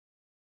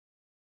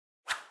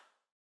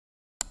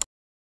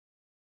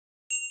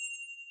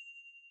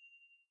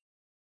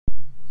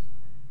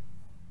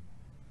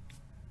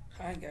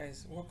Hi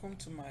guys, welcome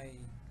to my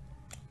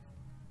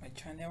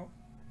channel,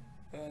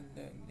 and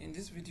in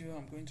this video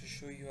I'm going to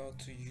show you how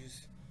to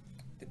use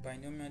the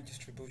binomial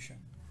distribution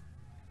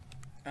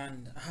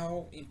and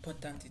how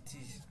important it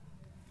is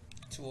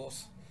to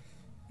us.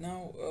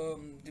 Now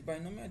the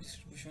binomial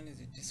distribution is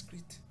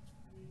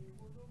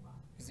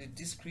a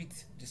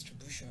discrete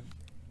distribution,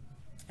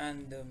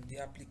 and the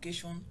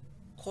application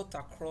cut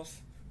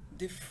across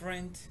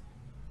different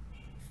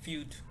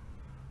field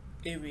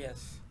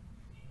areas.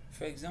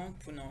 For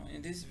example, now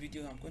in this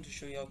video I'm going to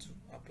show you how to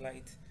apply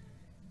it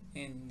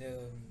in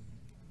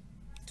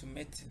to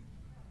medicine.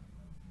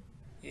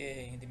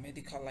 In the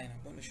medical line,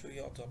 I'm going to show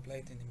you how to apply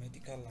it in the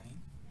medical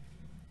line.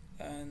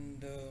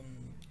 And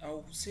I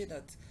will say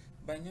that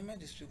binomial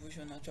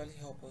distribution actually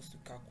help us to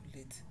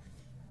calculate,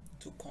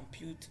 to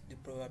compute the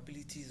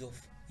probabilities of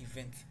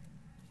events.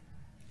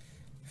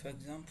 For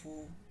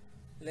example,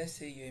 let's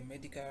say you're a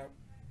medical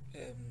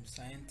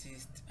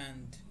scientist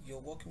and you're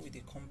working with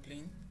a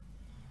company,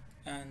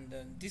 and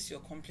this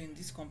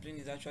company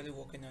is actually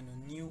working on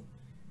a new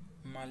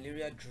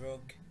malaria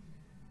drug,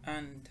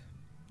 and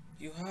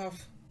you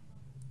have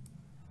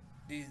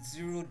the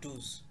 0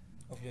 dose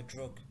of your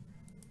drug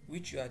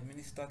which you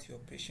administer to your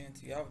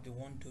patient. You have the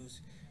 1 dose,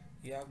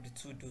 you have the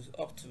 2 dose,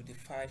 up to the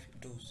 5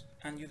 dose,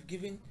 and you've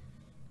given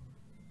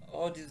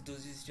all these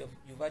doses,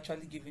 you've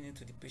actually given it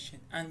to the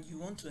patient, and you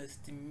want to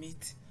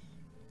estimate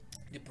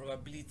the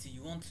probability.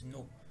 You want to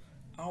know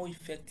how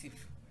effective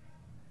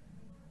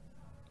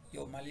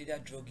your malaria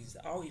drug is,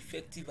 how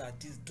effective are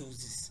these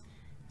doses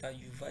that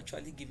you've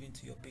actually given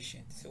to your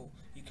patient. So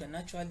you can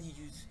actually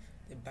use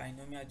the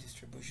binomial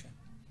distribution,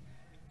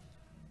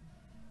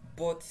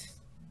 but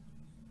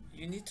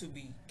you need to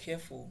be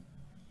careful.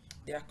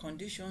 There are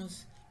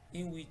conditions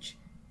in which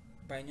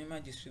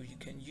you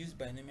can use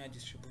binomial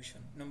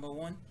distribution. Number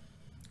one,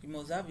 you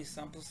must have a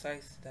sample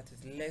size that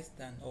is less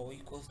than or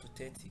equals to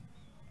 30.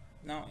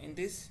 Now in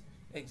this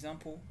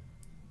example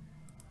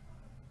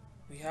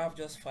we have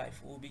just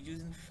 5. We'll be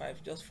using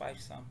just 5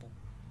 sample,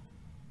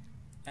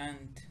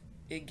 and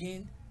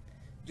again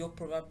your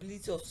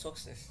probability of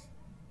success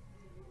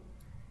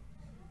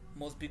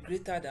must be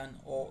greater than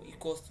or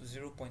equals to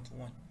 0.1.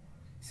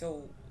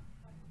 So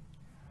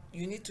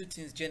you need two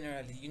things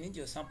generally. You need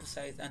your sample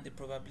size and the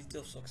probability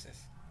of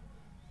success,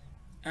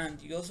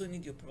 and you also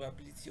need your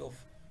probability of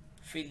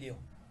failure.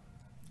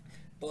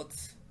 But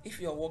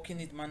if you are working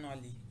it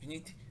manually, you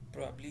need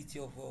probability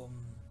of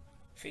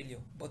failure.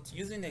 But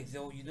using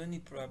Excel, you don't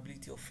need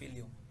probability of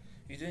failure.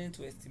 You don't need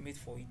to estimate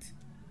for it.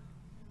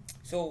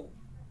 So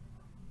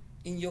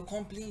in your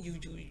company, you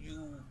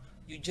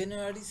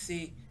generally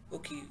say,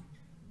 okay,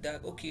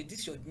 this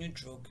is your new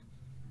drug.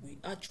 We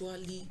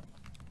actually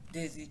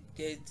there's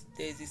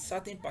a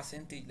certain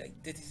percentage,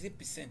 like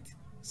 38%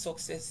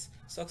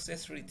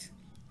 success rate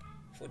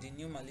for the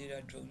new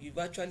malaria drug. You've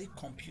actually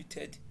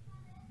computed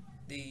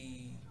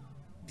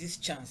this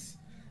chance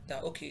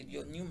that okay,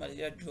 your new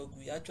malaria drug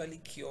will actually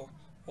cure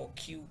or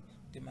kill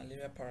the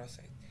malaria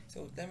parasite.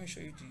 So let me show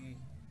you the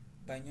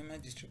binomial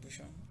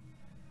distribution.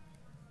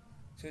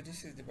 So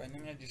this is the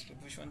binomial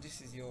distribution.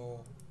 This is your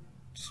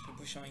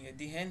distribution here.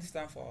 The N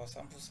stands for our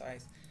sample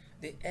size.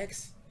 The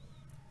X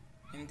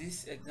in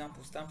this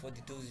example stands for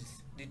the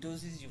doses. The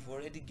doses you've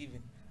already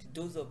given. The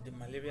dose of the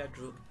malaria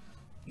drug,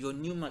 your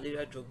new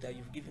malaria drug that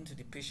you've given to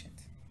the patient.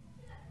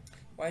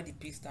 While the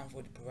P stands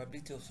for the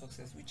probability of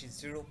success, which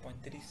is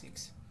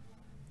 0.36.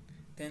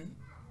 Then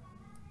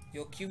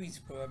your Q is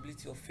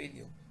probability of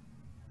failure.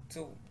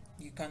 So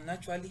you can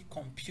naturally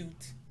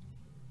compute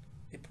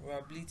the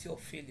probability of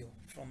failure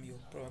from your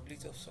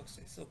probability of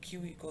success. So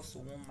Q equals to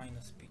 1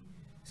 minus P.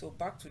 So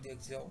back to the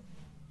Excel,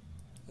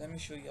 let me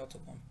show you how to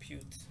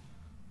compute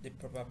the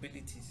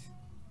probabilities.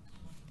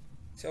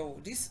 So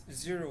this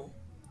 0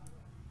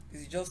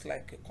 is just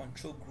like a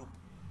control group.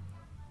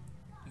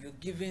 You're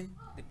giving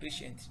the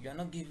patient, you are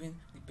not giving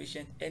the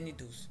patient any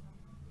dose.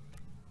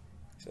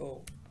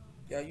 So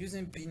you are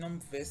using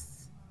binom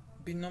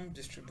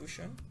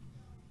distribution.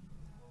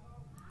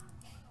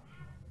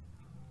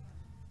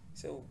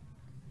 So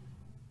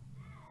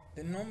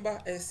the number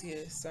S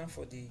here stands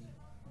for the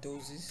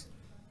doses.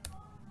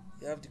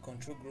 You have the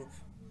control group.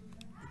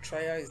 The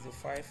trial is the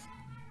 5.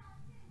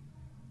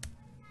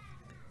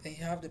 Then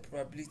you have the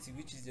probability,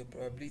 which is the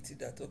probability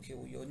that okay,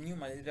 well, your new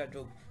malaria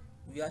drug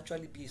will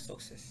actually be a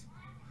success,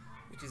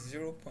 which is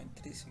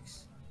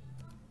 0.36.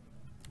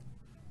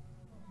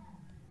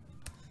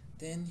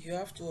 Then you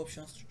have two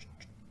options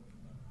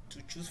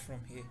to choose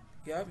from here.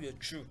 You have your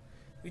true,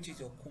 which is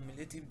your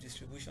cumulative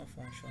distribution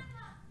function,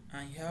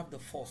 and you have the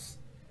false,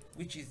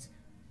 which is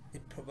the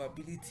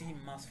probability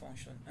mass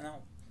function. And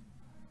now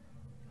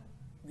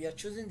we are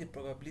choosing the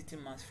probability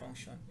mass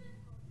function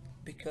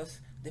because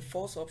the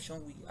false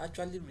option will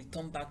actually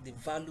return back the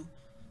value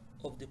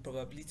of the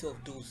probability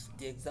of dose,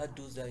 the exact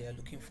dose that you are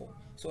looking for.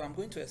 So I'm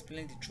going to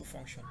explain the true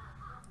function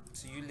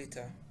to you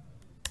later.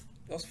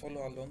 Just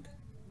follow along.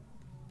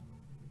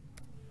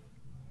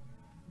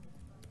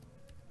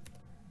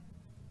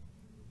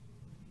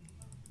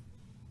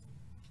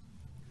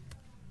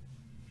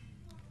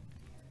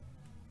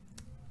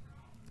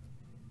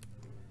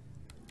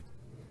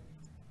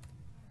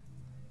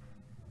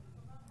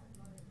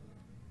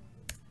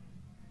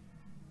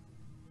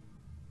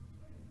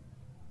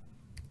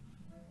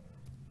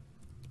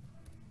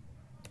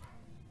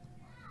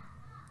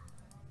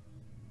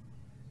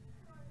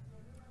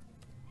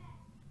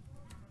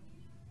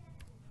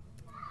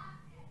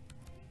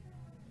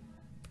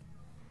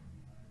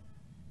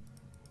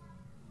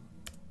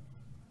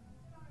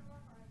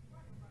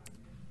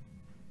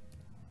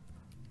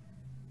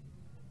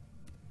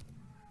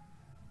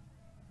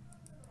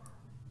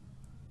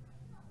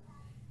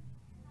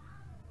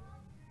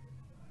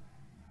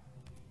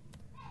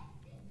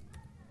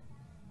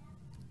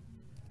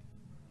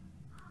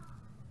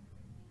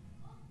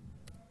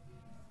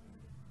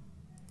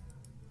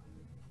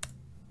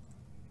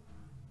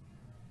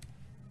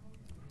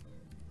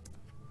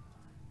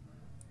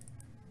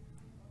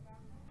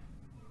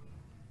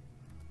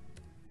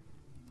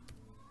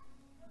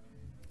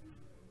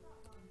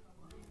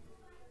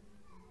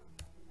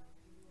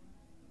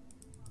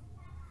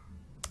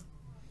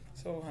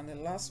 So, and the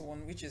last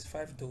one, which is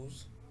 5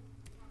 dose,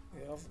 we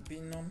have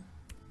binom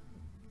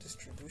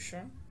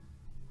distribution.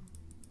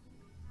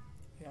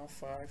 You have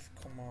 5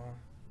 comma,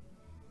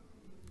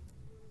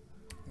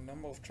 the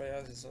number of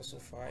trials is also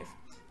 5.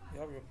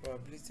 You have your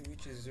probability,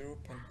 which is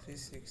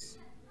 0.36,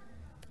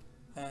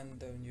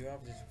 and you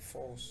have the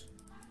false.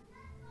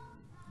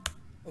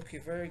 Okay,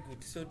 very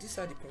good. So these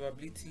are the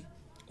probability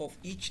of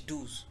each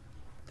dose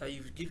that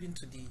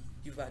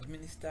you've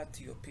administered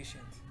to your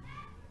patient.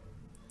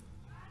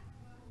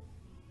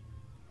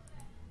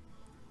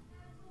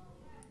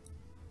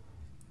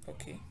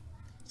 Okay,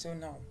 so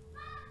now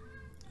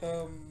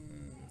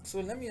so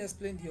let me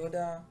explain the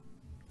other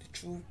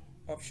true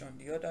option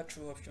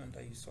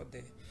that you saw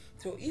there.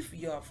 So if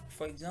you have,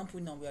 for example,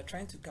 now we are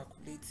trying to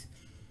calculate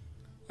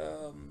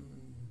the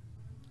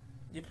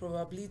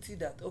probability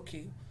that,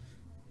 okay,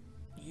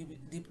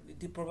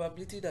 the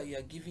probability that you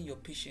are giving your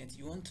patient,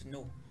 you want to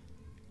know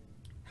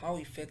how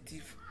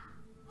effective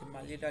the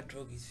malaria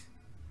drug is.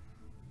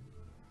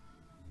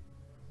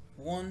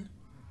 1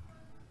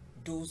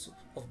 dose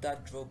of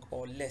that drug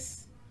or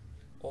less,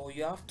 or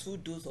you have 2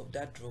 doses of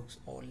that drugs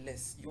or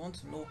less. You want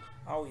to know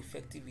how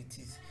effective it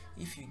is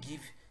if you give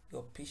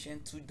your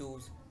patient 2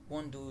 doses,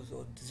 1 dose,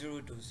 or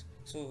 0 dose.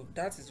 So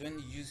that is when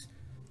you use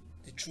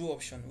the true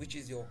option, which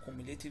is your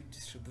cumulative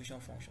distribution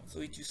function. So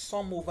it will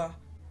sum over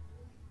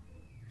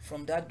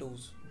from that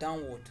dose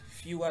downward,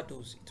 fewer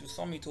doses, it will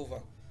sum it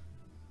over.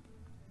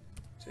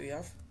 So you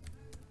have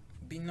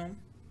binom.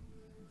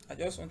 I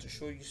just want to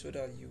show you so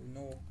that you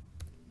know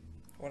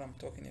what I'm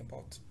talking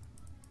about.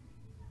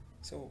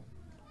 So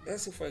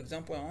let's say, for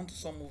example, I want to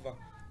sum over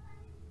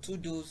 2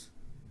 doses.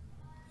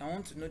 I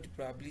want to know the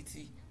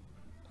probability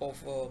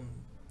of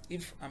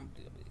if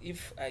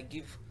I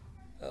give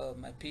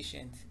my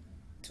patient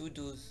 2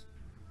 doses,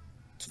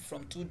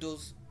 from 2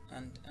 doses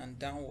and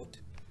downward.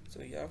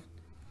 So you have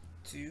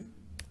 2,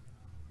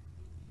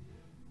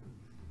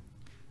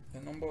 the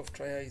number of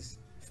trials is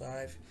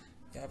 5,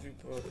 you have your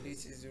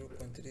probability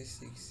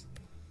 0.36,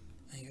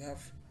 and you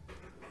have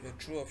your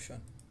true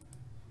option.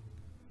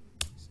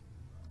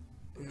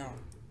 Now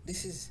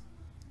this is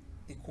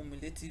the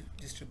cumulative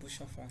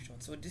distribution function.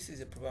 So this is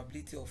a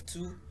probability of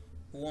 2,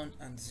 1,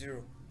 and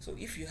 0. So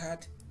if you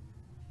had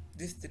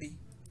these 3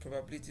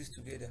 probabilities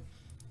together,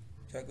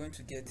 you are going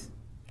to get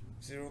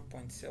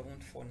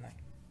 0.749.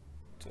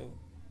 So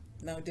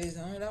now there is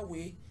another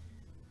way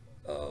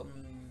of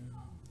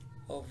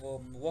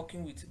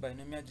working with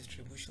binomial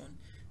distribution.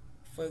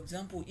 For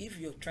example, if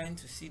you're trying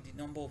to see the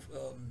number of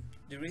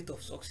the rate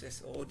of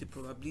success, or the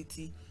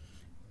probability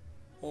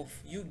of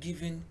you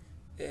giving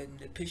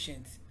the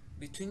patient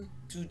between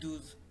 2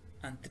 doses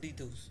and 3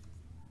 doses.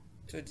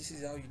 So this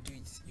is how you do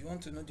it. You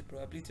want to know the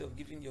probability of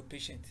giving your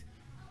patient,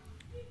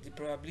 the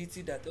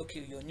probability that,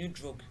 okay, your new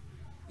drug,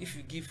 if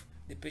you give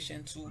the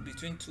patient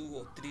between 2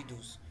 or 3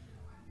 doses,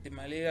 the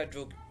malaria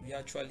drug will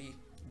actually,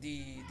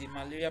 the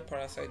malaria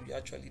parasite will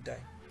actually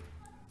die.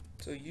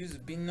 So use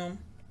binom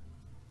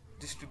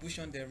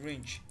distribution, the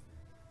range.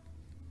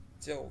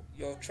 So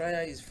your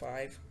trial is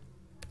 5,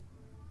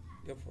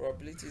 your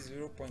probability is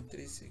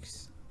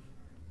 0.36.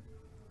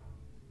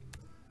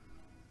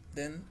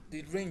 Then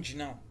the range,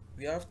 now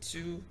we have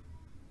 2,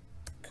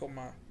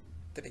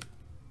 3.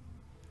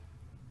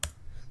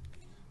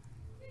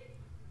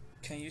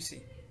 Can you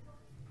see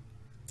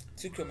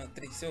 2,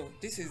 3? So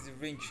this is the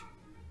range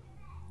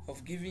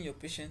of giving your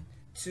patient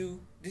 2.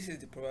 This is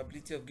the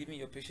probability of giving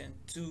your patient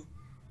 2,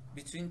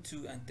 between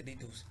 2 and 3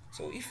 doses.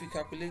 So if we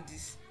calculate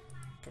this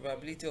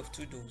probability of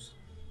 2 doses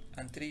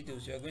and 3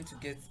 doses, you are going to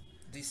get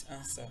this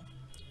answer.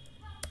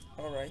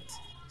 All right,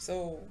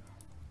 so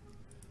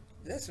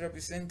let's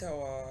represent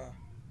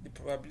the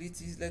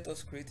probabilities. Let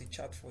us create a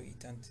chart for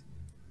it and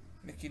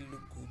make it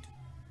look good.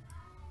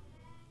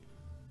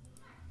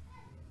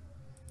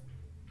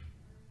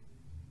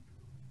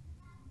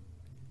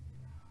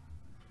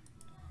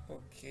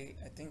 Okay,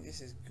 I think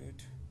this is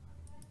good.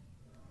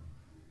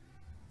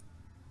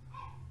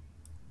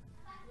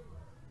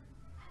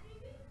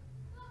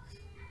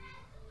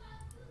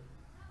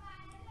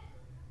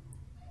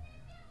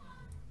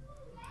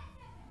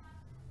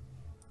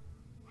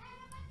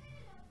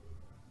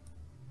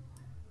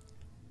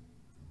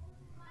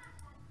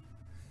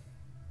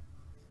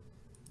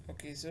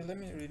 Okay, so let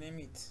me rename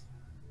it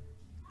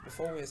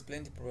before we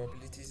explain the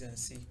probabilities and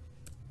see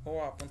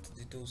what happened to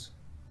the dose.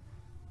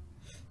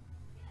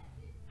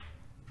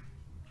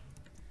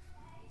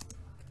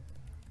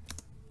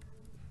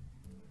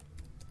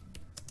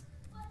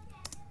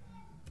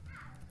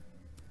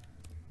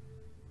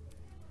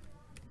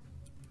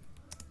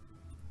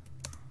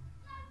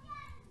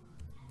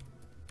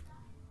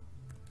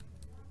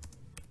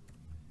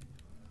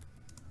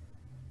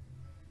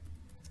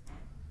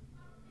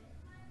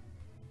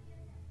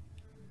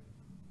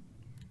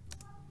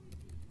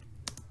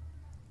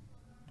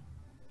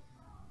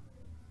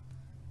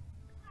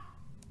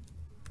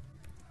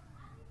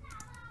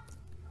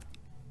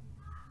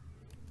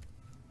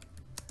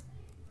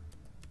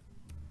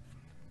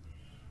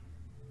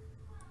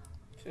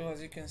 So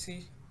as you can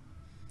see,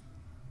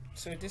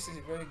 so this is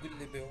a very good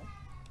label.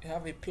 You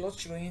have a plot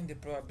showing the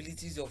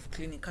probabilities of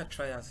clinical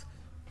trials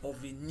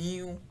of a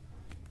new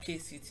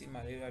KCT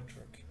malaria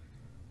drug.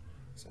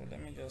 So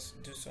let me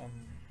just do some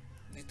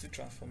little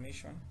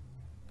transformation.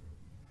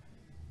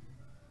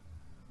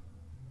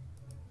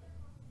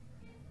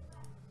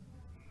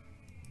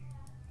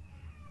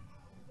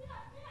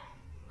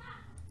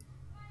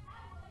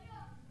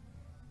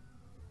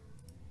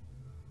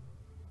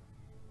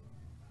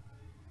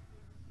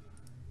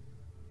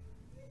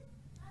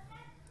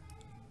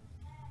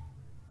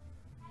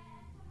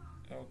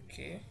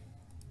 Okay.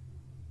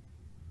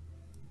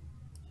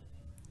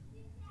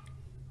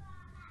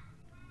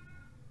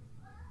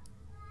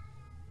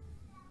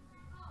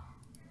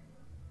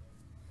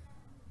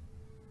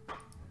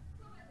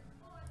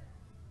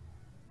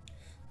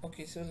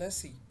 Okay, so let's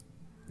see.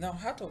 Now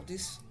out of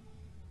this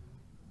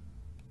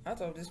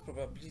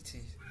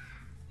probability,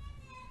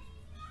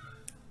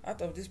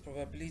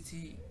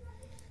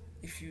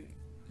 if you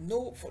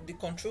know for the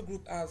control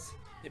group has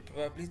a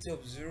probability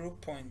of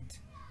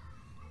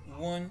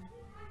 0.11,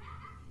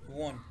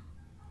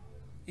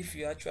 if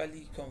you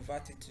actually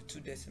convert it to 2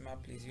 decimal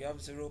places, you have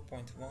 0.11.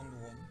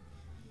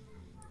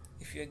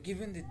 If you're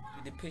giving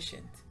the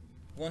patient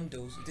 1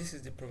 dose, this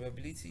is the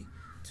probability.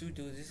 2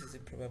 doses, this is the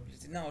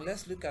probability. Now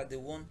let's look at the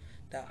one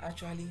that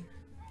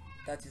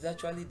is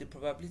actually the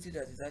probability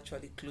that is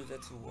actually closer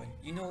to 1.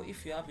 You know,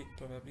 if you have a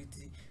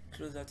probability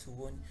closer to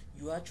 1,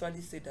 you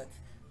actually say that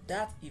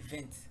that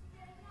event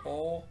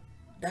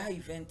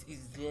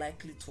is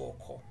likely to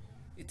occur.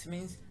 It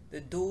means the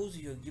dose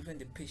you're giving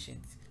the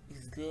patient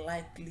is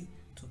likely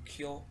to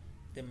cure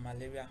the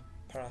malaria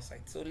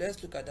parasite. So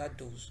let's look at that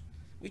dose.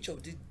 Which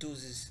of these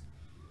doses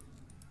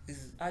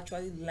is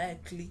actually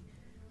likely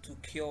to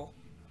cure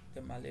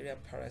the malaria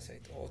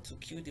parasite or to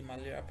kill the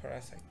malaria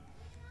parasite?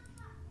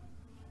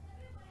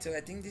 So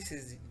I think this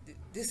is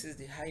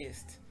the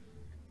highest.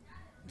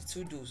 The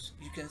 2 dose,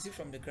 you can see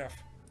from the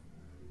graph.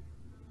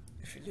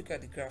 If you look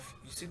at the graph,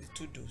 you see the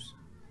 2 dose.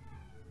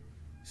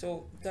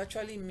 So it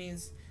actually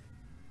means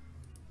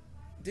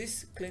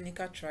this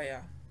clinical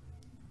trial,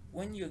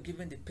 when you give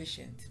the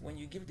patient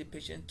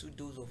 2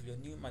 doses of your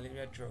new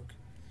malaria drug,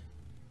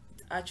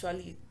 it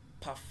actually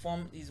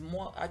is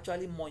more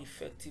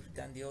effective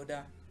than the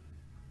other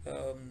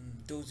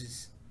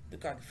doses.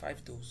 Look at the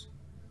 5 dose.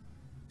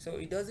 So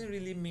it doesn't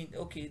really mean,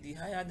 okay, the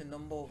higher the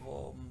number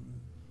of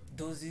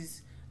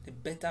doses, the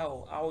better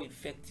or how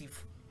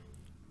effective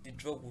the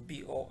drug will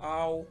be, or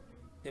how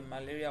the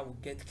malaria will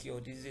get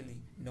cured easily.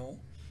 No.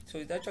 So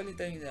it's actually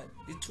telling you that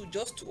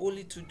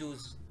only 2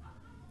 doses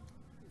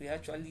will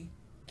actually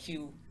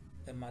kill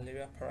the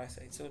malaria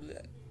parasite. So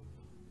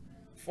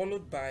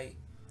followed by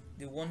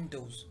the 1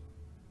 dose.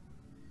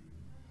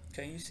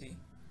 Can you see?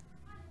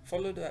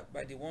 Followed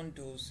by the 1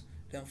 dose,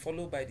 then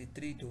followed by the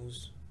 3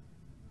 dose.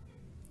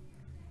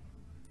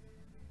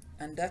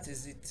 And that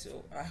is it.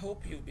 So I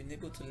hope you've been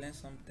able to learn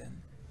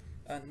something,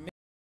 and